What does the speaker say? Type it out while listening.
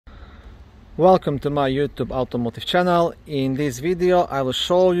Welcome to my YouTube automotive channel. In this video I will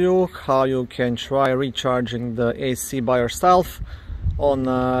show you how you can try recharging the AC by yourself on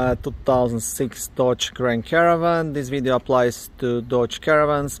a 2006 Dodge Grand Caravan. This video applies to Dodge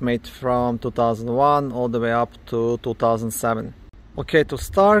Caravans made from 2001 all the way up to 2007. Okay, to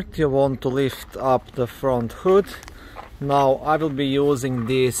start you want to lift up the front hood. Now I will be using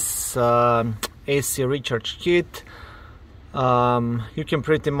this AC recharge kit. You can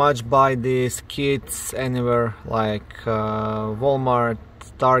pretty much buy these kits anywhere like Walmart,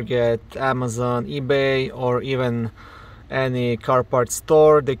 Target, Amazon, eBay, or even any car parts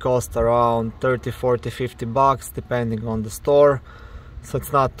store. They cost around 30, 40, 50 bucks depending on the store, so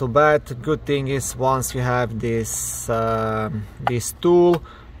it's not too bad. Good thing is once you have this this tool,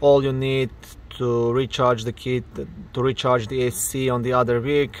 all you need to recharge the kit, to recharge the AC on the other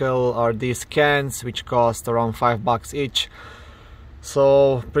vehicle, are these cans, which cost around 5 bucks each.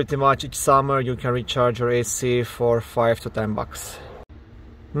 So pretty much each summer you can recharge your AC for 5 to 10 bucks.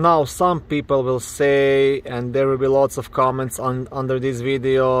 Now some people will say, and there will be lots of comments under this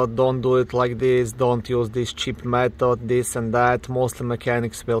video, don't do it like this, don't use this cheap method, this and that. Mostly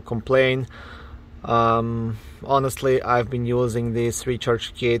mechanics will complain. Honestly, I've been using these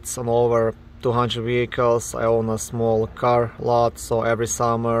recharge kits on over 200 vehicles. I own a small car lot, so every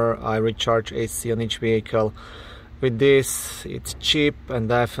summer I recharge AC on each vehicle. With this, it's cheap and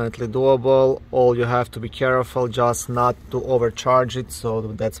definitely doable. All you have to be careful just not to overcharge it, so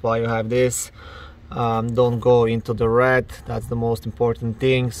that's why you have this. Don't go into the red, that's the most important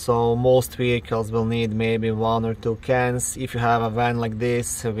thing. So most vehicles will need maybe 1 or 2 cans. If you have a van like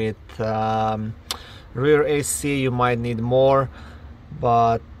this with rear AC, you might need more,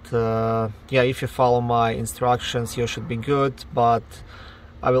 but yeah, if you follow my instructions you should be good. But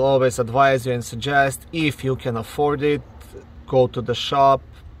I will always advise you and suggest, if you can afford it, go to the shop,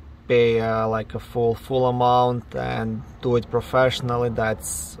 pay like a full amount and do it professionally.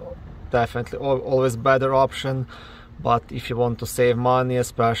 That's definitely always better option. But if you want to save money,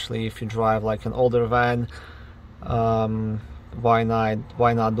 especially if you drive like an older van, why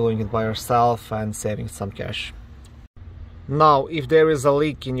not doing it by yourself and saving some cash. Now, if there is a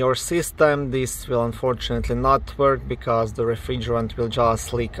leak in your system, this will unfortunately not work because the refrigerant will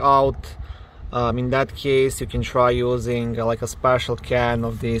just leak out. In that case, you can try using like a special can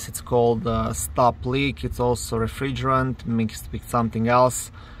of this. It's called Stop Leak. It's also refrigerant mixed with something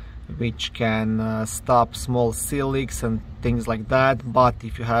else, which can stop small seal leaks and things like that. But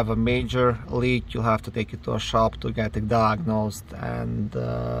if you have a major leak, you'll have to take it to a shop to get it diagnosed and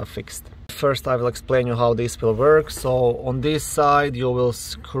fixed. First I will explain you how this will work. So on this side you will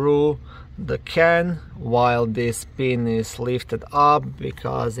screw the can while this pin is lifted up,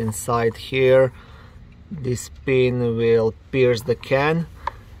 because inside here this pin will pierce the can,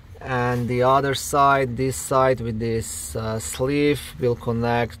 and the other side, this side with this sleeve, will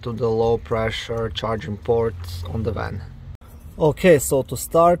connect to the low pressure charging port on the van. Okay, so to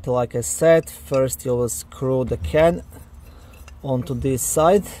start, like I said, first you will screw the can onto this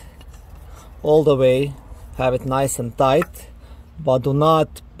side all the way, have it nice and tight, but do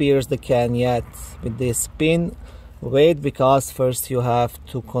not pierce the can yet with this pin. Wait, because first you have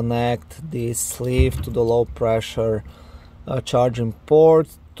to connect this sleeve to the low pressure charging port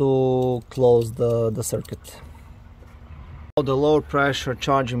to close the circuit. The low pressure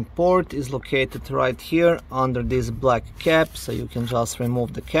charging port is located right here under this black cap, so you can just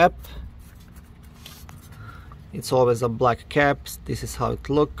remove the cap. It's always a black cap. This is how it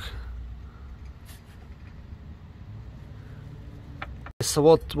looks. So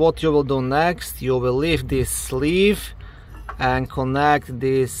what you will do next, you will lift this sleeve and connect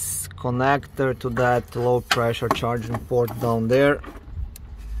this connector to that low pressure charging port down there.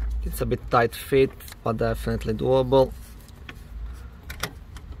 It's a bit tight fit, but definitely doable.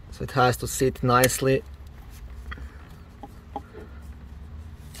 So it has to sit nicely.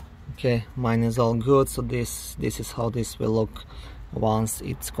 Okay, mine is all good. So this is how this will look once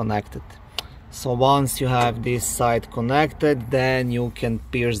it's connected. So once you have this side connected, then you can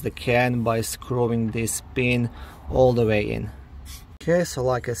pierce the can by screwing this pin all the way in. Okay, so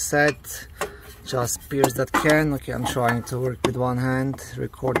like I said, just pierce that can. Okay, I'm trying to work with one hand,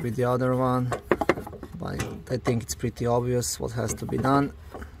 record with the other one, but I think it's pretty obvious what has to be done.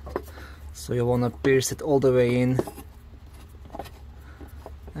 So you want to pierce it all the way in,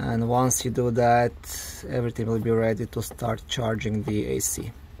 and once you do that, everything will be ready to start charging the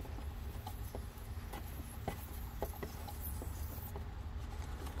AC.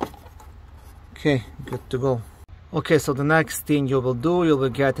 Okay, good to go. Okay, so the next thing you will do, you will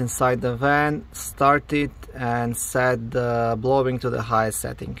get inside the van, start it and set the blowing to the highest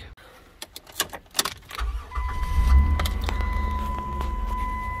setting.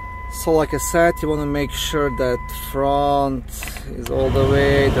 So like I said, you want to make sure that front is all the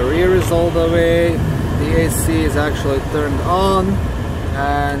way, the rear is all the way, the AC is actually turned on,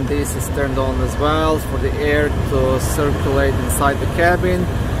 and this is turned on as well for the air to circulate inside the cabin.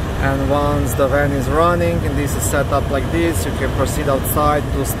 And once the van is running and this is set up like this, you can proceed outside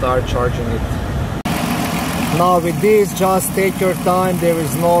to start charging it. Now with this, just take your time, there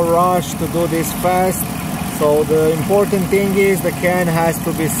is no rush to do this fast. So the important thing is the can has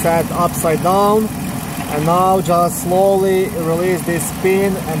to be set upside down, and now just slowly release this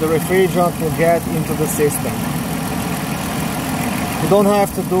pin and the refrigerant will get into the system. You don't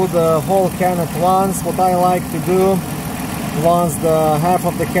have to do the whole can at once. What I like to do, once the half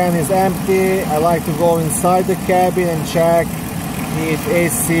of the can is empty, I like to go inside the cabin and check if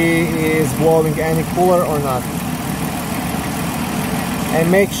AC is blowing any cooler or not. And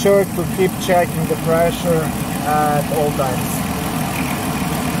make sure to keep checking the pressure at all times.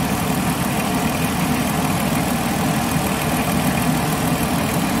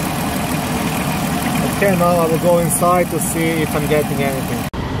 Okay, now I will go inside to see if I'm getting anything.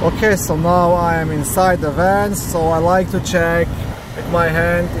 Okay, so now I am inside the van, so I like to check with my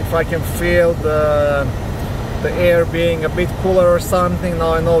hand if I can feel the air being a bit cooler or something.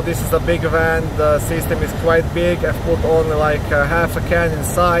 Now I know this is a big van, the system is quite big, I've put only like half a can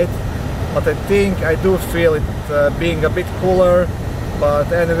inside, but I think I do feel it being a bit cooler.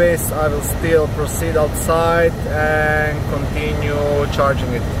 But anyways, I will still proceed outside and continue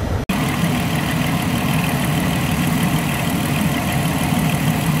charging it.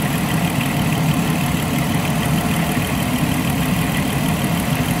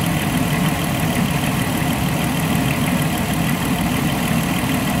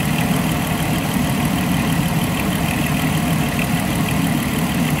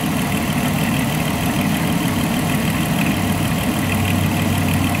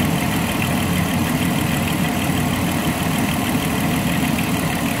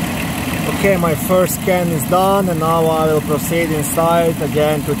 Okay, my first can is done, and now I will proceed inside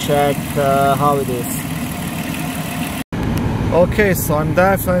again to check how it is. Okay, so I'm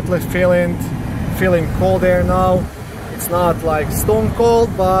definitely feeling cold air now. It's not like stone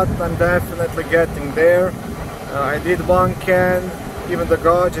cold, but I'm definitely getting there. I did one can, even the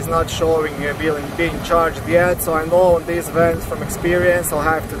gauge is not showing being charged yet, so I know on these vans from experience I'll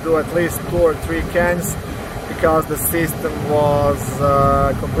have to do at least 2 or 3 cans because the system was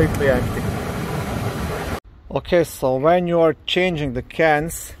completely empty. Okay, so when you are changing the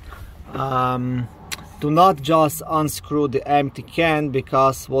cans, do not just unscrew the empty can,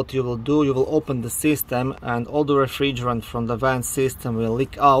 because what you will do, you will open the system and all the refrigerant from the van system will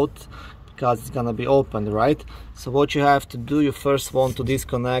leak out because it's gonna be opened, right? So what you have to do, you first want to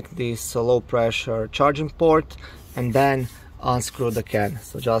disconnect this low pressure charging port and then unscrew the can,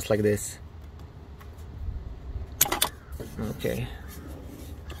 so just like this. Okay,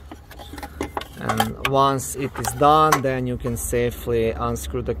 and once it is done, then you can safely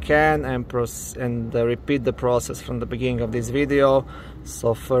unscrew the can and repeat the process from the beginning of this video.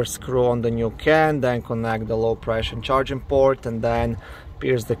 So first screw on the new can, then connect the low pressure charging port, and then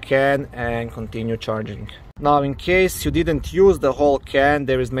pierce the can and continue charging. Now, in case you didn't use the whole can,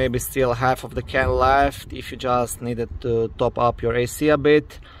 there is maybe still half of the can left if you just needed to top up your AC a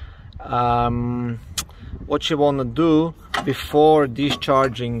bit. What you want to do before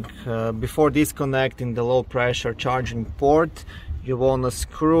discharging, before disconnecting the low pressure charging port, you want to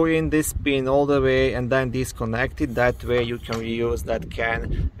screw in this pin all the way and then disconnect it. That way you can reuse that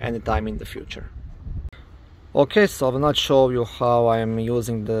can anytime in the future. Okay, so I will not show you how I am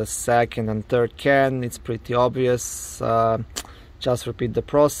using the second and third can. It's pretty obvious. Just repeat the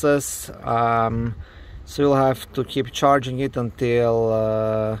process. So you'll have to keep charging it until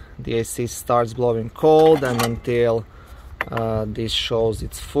the AC starts blowing cold and until this shows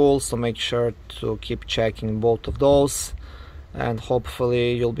it's full. So make sure to keep checking both of those, and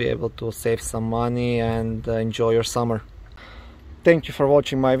hopefully you'll be able to save some money and enjoy your summer. Thank you for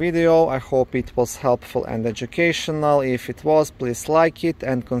watching my video. I hope it was helpful and educational. If it was, please like it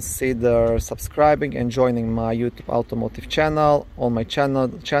and consider subscribing and joining my YouTube automotive channel. On my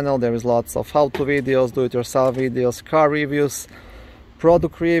channel there is lots of how-to videos, do-it-yourself videos, car reviews,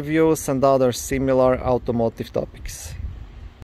 product reviews and other similar automotive topics.